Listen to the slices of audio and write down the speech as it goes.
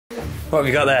What have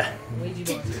you got there? Ouija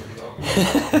board.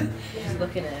 Just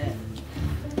looking at it.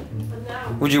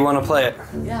 Would you want to play it?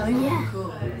 Yeah, I think it's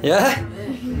cool. Yeah?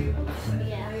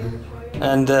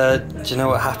 And do you know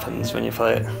what happens when you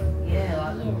play it?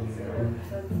 Yeah,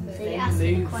 So you ask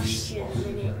a question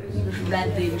and it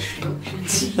read the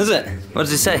instructions. Does it? What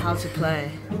does it say? How to play.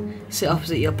 Sit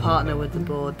opposite your partner with the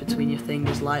board between your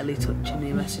fingers, lightly touching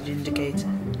the message indicator.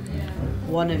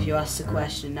 One of you asks a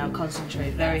question. Now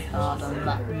concentrate very hard on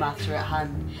that matter at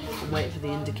hand and wait for the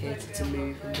indicator to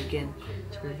move and begin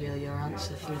to reveal your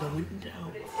answer through the window.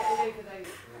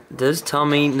 Does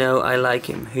Tommy know I like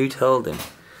him? Who told him?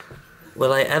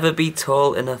 Will I ever be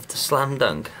tall enough to slam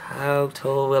dunk? How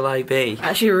tall will I be? I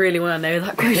actually really want to know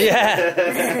that question.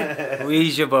 Yeah!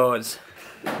 Ouija boards.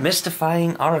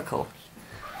 Mystifying oracle.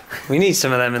 We need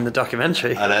some of them in the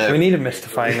documentary. I know. We need a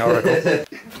mystifying oracle. Everyone's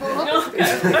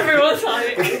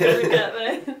like, gonna get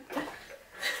there.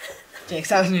 Jake's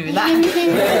house moving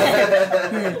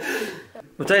that.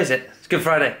 What day is it? It's Good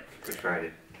Friday. Good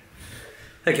Friday.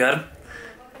 Thank you, Adam.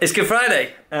 It's Good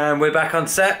Friday, and we're back on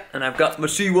set, and I've got my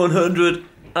C100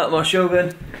 at my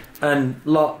Shogun, and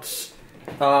lots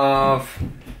of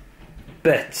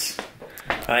bits.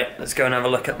 Right, let's go and have a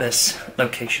look at this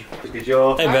location. Because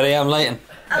you're Hey buddy, I'm Leighton.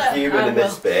 human in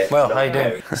this bit. Well, not how you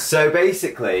doing? So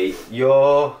basically,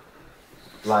 you're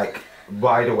like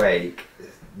wide awake,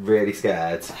 really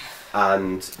scared,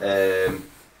 and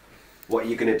what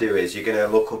you're going to do is you're going to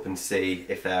look up and see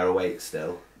if they're awake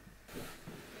still.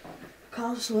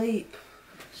 Can't sleep.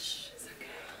 Shh, it's okay.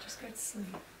 Just go to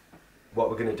sleep. What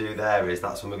we're going to do there is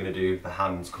that's when we're going to do the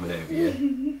hands coming over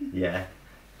you. Yeah.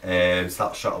 So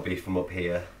that shot will be from up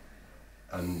here,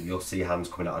 and you'll see hands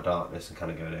coming out of darkness and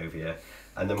kind of going over you.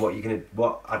 And then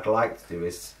what I'd like to do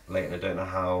is, Leighton, I don't know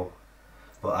how,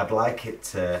 but I'd like it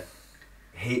to,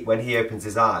 when he opens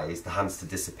his eyes, the hands to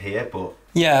disappear, but...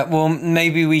 Yeah, well,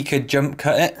 maybe we could jump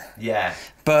cut it. Yeah.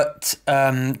 But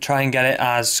try and get it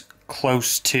as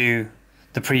close to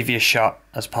the previous shot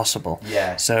as possible.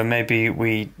 Yeah. So maybe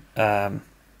we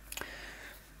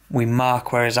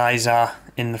mark where his eyes are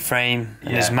in the frame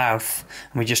and his mouth,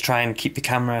 and we just try and keep the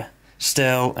camera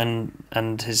still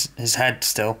and his head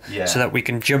still, so that we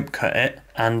can jump cut it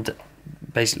and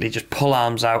basically just pull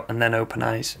arms out and then open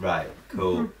eyes. Right,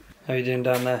 cool. How are you doing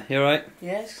down there? You alright?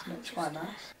 Yeah, it's quite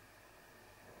nice.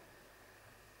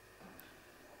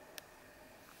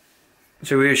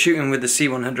 So we were shooting with the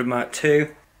C100 Mark II.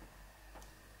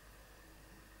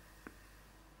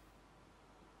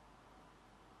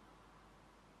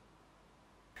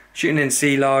 Shooting in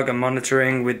C-Log and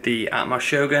monitoring with the Atmos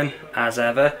Shogun, as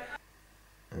ever.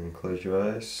 And close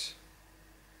your eyes.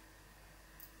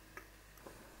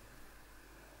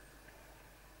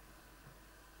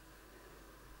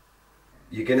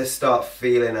 You're going to start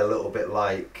feeling a little bit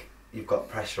like you've got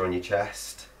pressure on your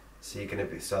chest. So you're going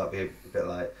to start to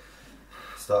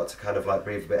kind of like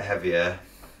breathe a bit heavier,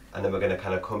 and then we're going to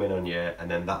kind of come in on you, and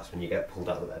then that's when you get pulled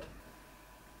out of bed.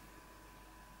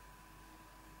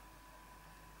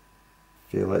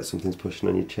 Feel like something's pushing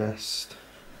on your chest.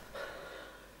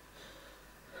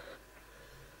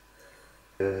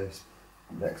 Next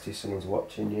to you, someone's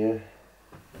watching you.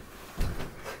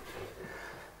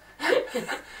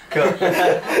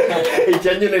 He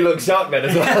genuinely looks shocked then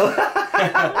as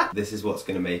well. This is what's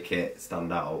going to make it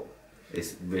stand out.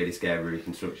 It's really scary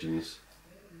reconstructions.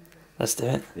 Let's do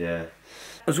it. Yeah.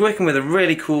 I was working with a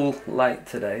really cool light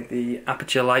today, the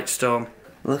Aperture Light Storm.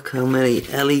 Look how many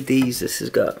LEDs this has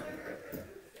got.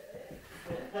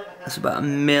 That's about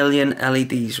 1 million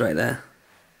LEDs right there.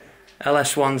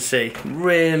 LS1C,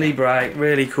 really bright,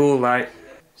 really cool light.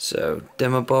 So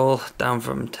dimmable, down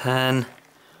from 10.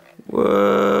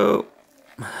 Whoa!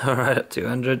 Alright, up to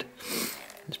 100.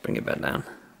 Let's bring it back down.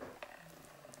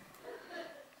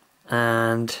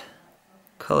 And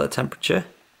colour temperature,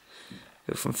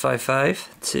 go from 5.5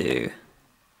 to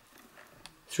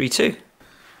 3.2.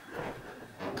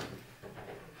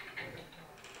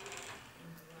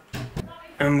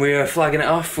 And we are flagging it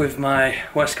off with my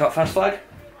Westcott fast flag.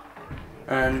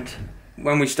 And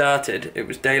when we started, it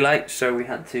was daylight, so we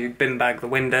had to bin bag the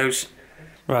windows.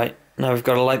 Right, now we've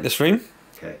got to light this room.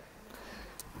 Okay.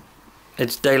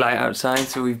 It's daylight outside,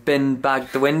 so we've bin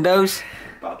bagged the windows.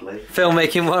 Badly.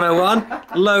 Filmmaking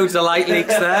 101. Loads of light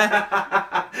leaks there.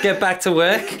 Get back to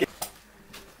work.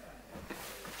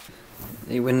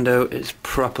 The window is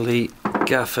properly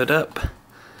gaffered up.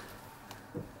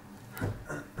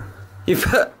 You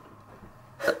put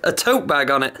a tote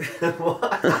bag on it. What?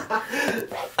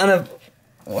 And a...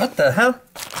 What the hell?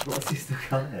 What's he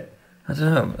stuck on it? I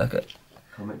don't know.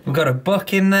 We've got a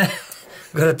book in there.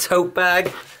 We've got a tote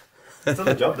bag. It's done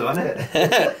the job though, hasn't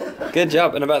it? Good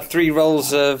job, and about 3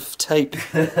 rolls of tape.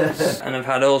 And I've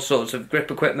had all sorts of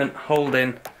grip equipment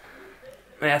holding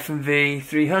my F&V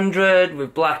 300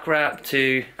 with black wrap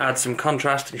to add some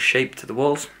contrast and shape to the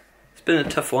walls. It's been a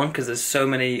tough one because there's so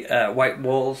many white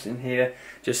walls in here.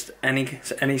 Just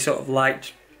any sort of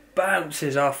light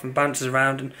bounces off and bounces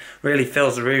around and really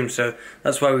fills the room. So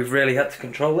that's why we've really had to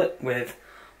control it with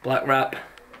black wrap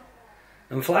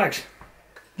and flags.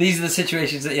 These are the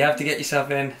situations that you have to get yourself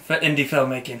in for indie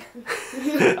filmmaking.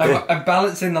 I'm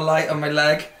balancing the light on my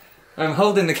leg. I'm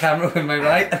holding the camera with my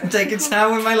right. I'm taking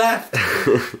sound with my left.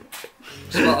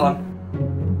 Spot on.